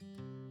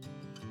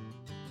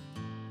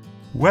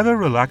Whether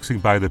relaxing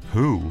by the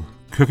pool,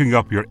 cooking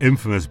up your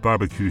infamous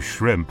barbecue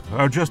shrimp,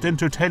 or just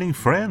entertaining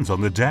friends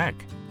on the deck,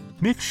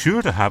 make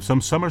sure to have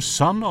some Summer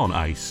Sun on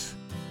ice.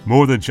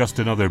 More than just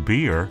another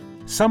beer,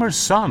 Summer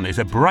Sun is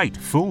a bright,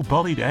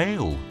 full-bodied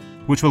ale,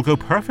 which will go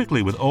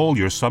perfectly with all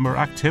your summer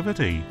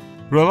activity.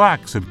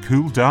 Relax and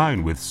cool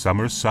down with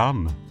Summer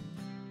Sun.